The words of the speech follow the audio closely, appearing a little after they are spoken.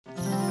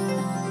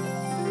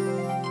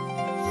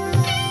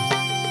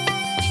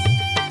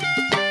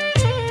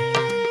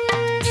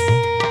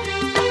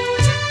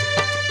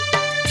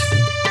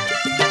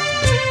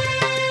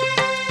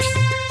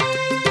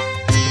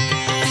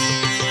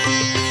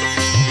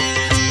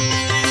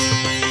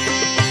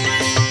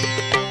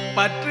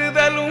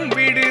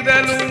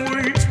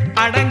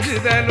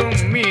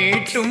அடங்குதலும்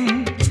மீட்டும்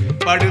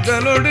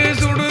படுதலோடு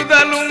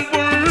சுடுதலும்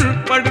புல்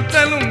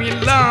படுத்தலும்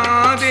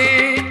இல்லாதே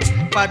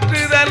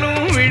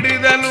பற்றுதலும்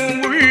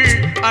விடுதலும் உள்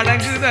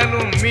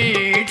அடங்குதலும்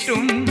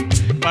மீட்டும்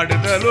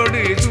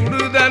படுதலோடு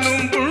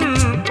சுடுதலும் புல்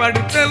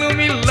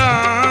படுத்தலும்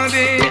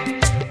இல்லாதே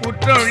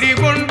உற்றொழி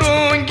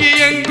கொண்டோங்கி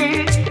எங்கும்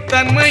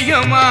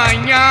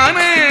தன்மயமாய் ஞான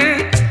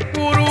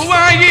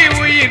உருவாகி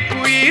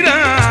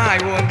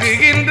உயிர்க்குயிராய்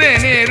ஓங்குகின்ற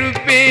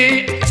நெருப்பே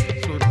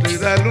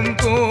சுற்றுதலும்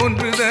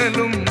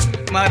தோன்றுதலும்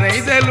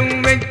மறைதலும்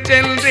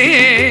வெச்செல்றே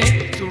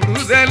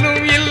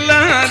சுடுதலும்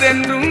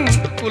இல்லாதென்றும்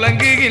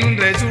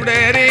புலங்குகின்ற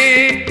சுடரே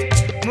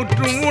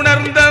முற்றும்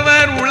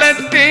உணர்ந்தவர்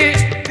உளத்தே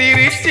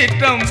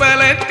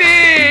திருச்சிற்றம்பலத்தே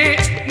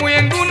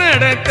முயங்கு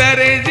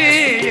நடத்தரஜே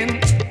என்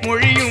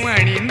மொழியும்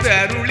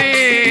அணிந்தருளே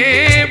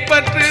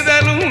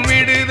பற்றுதலும்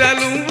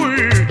விடுதலும்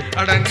உள்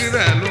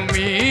அடங்குதலும்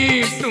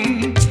மீட்டும்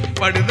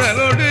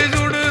படுதலோடு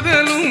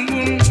சுடுதலும்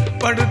உன்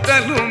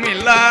படுத்தலும்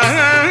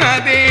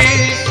இல்லாதே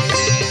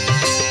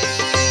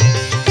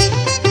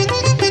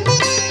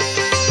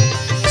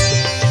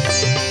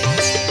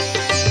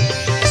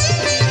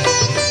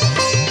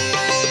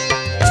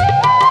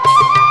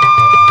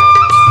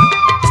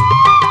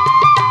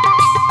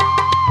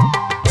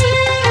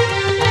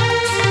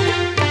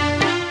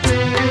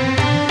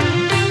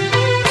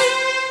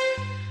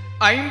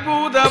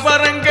ஐம்பூத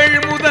வரங்கள்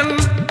முதல்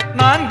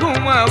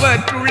நான்கும்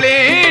அவற்றுள்ளே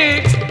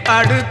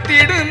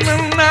அடுத்திடும்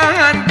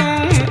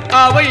நான்கும்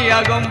அவை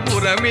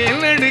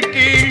அகம்புறமேல்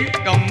அடுக்கு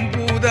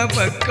கம்பூத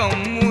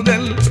பக்கம்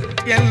முதல்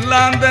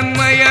எல்லாம்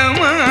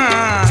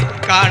தன்மயமாய்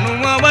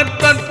காணும் அவர்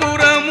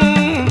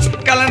தற்புறமும்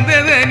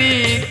கலந்ததனி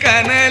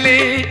கனலே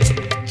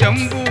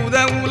சம்பூத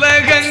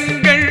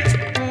உலகங்கள்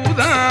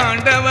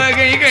பூதாண்ட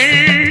வகைகள்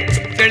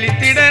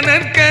செழித்திட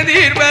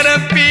நற்கதிர்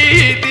பரப்பி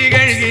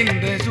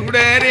திகழ்கின்ற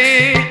சுடரே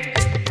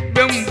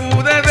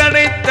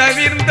வெம்பூதடை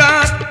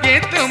தவிர்ந்தார்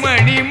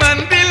ஏத்தமணி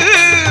மந்தில்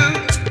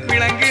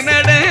விளங்கு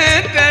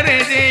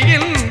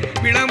நடத்தரஜையில்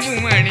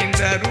விளம்பும்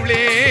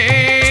அணிந்தருளே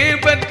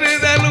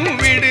பற்றுதலும்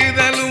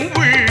விடுதலும்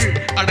உள்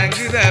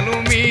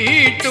அடங்குதலும்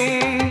மீட்டும்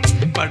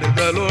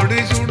படுதலோடு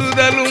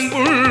சுடுதலும்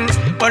புல்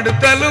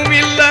படுத்தலும்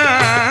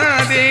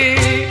இல்லாதே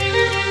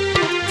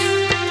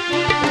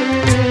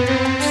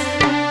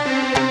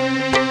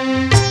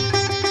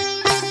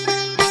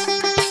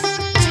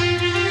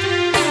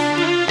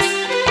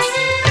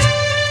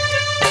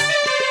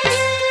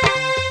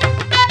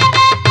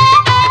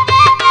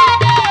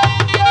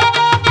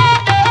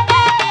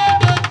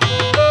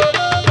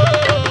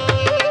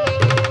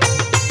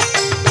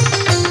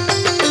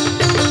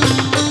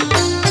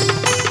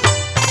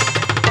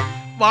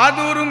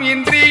வாதூரும்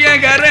இந்திரிய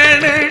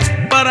கரண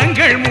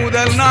பரங்கள்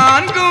முதல்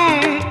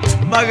நான்கும்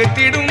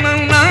வகுத்திடும்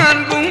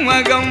நான்கும்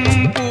மகம்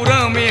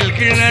புறமேல்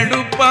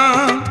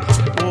கிழடுப்பான்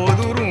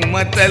ஓதுரும்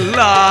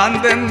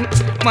மத்தல்லாந்தன்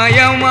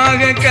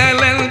மயமாக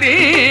கலந்தே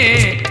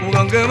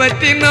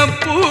உகங்கவற்றின்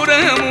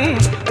அப்புறமும்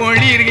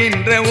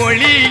ஒளிர்கின்ற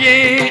ஒளியே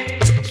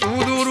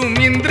சூதூரும்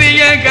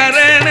இந்திரிய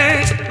கரண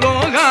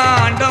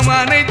லோகாண்டம்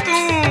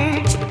அனைத்தும்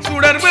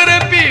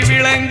சுடர்பரப்பி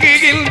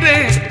விளங்குகின்ற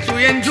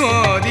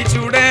சுயஞ்சோதி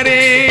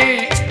சுடரே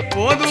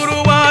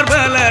போதுருவார்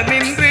பலர்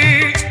நின்று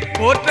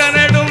போற்ற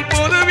நடும்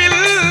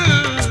பொதுவில்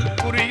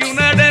புரியு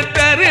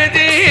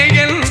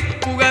நடத்தரஜேயல்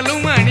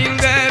புகழும்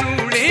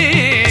அணிந்தருளே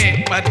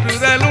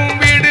பற்றுதலும்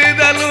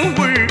விடுதலும்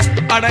உள்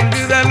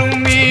அடங்குதலும்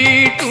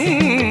மீட்டும்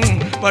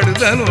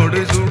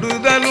படுதலோடு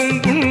சுடுதலும்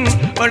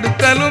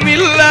படுத்தலும்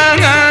இல்லா